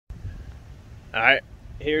All right,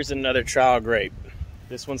 here's another trial grape.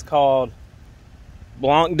 This one's called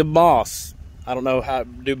Blanc de Bois. I don't know how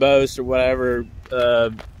du Bois or whatever.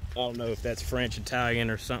 I don't know if that's French, Italian,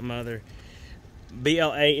 or something other.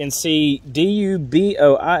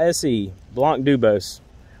 B-L-A-N-C-D-U-B-O-I-S-E. Blanc du Bois.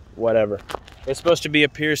 Whatever. It's supposed to be a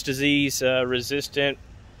Pierce disease resistant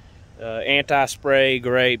anti-spray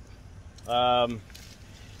grape. It's a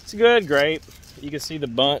good grape. You can see the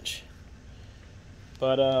bunch,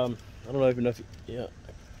 but I don't know even know if you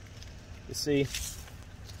see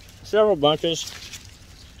several bunches.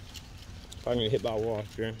 Probably gonna hit by a wall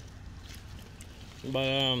here,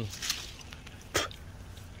 but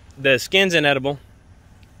the skin's inedible.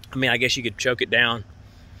 I mean, I guess you could choke it down,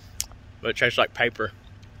 but it tastes like paper.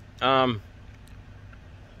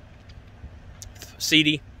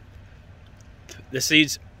 Seedy. The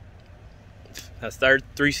seeds, that's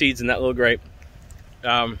three seeds in that little grape.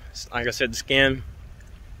 Like I said, the skin,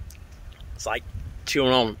 it's like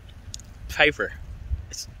chewing on paper.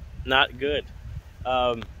 It's not good.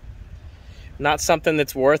 Not something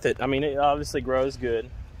that's worth it. I mean, it obviously grows good.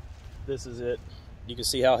 This is it. You can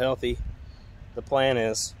see how healthy the plant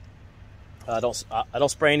is. I don't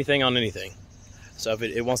spray anything on anything. So if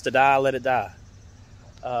it wants to die, let it die.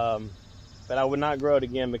 But I would not grow it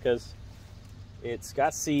again because it's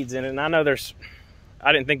got seeds in it. And I know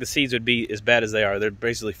I didn't think the seeds would be as bad as they are. They're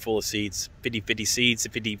basically full of seeds, 50-50 seeds,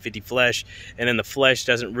 50-50 flesh. And then the flesh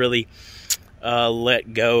doesn't really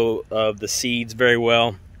let go of the seeds very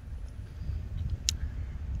well.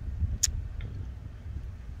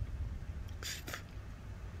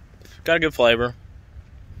 Got a good flavor.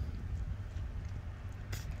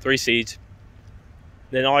 3 seeds.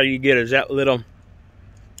 Then all you get is that little,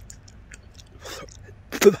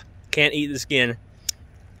 can't eat the skin.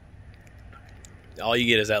 All you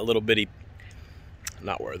get is that little bitty,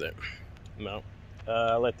 not worth it. No.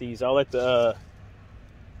 Let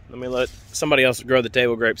somebody else grow the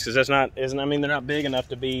table grapes, because I mean, they're not big enough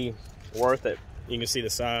to be worth it. You can see the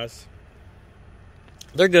size.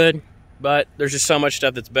 They're good, but there's just so much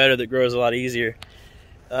stuff that's better that grows a lot easier.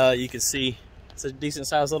 You can see it's a decent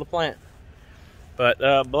sized little plant. But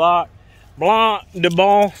Blanc de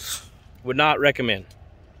Bois would not recommend.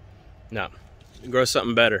 No, grow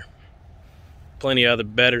something better. Plenty of other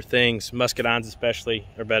better things, muscadines especially,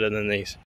 are better than these.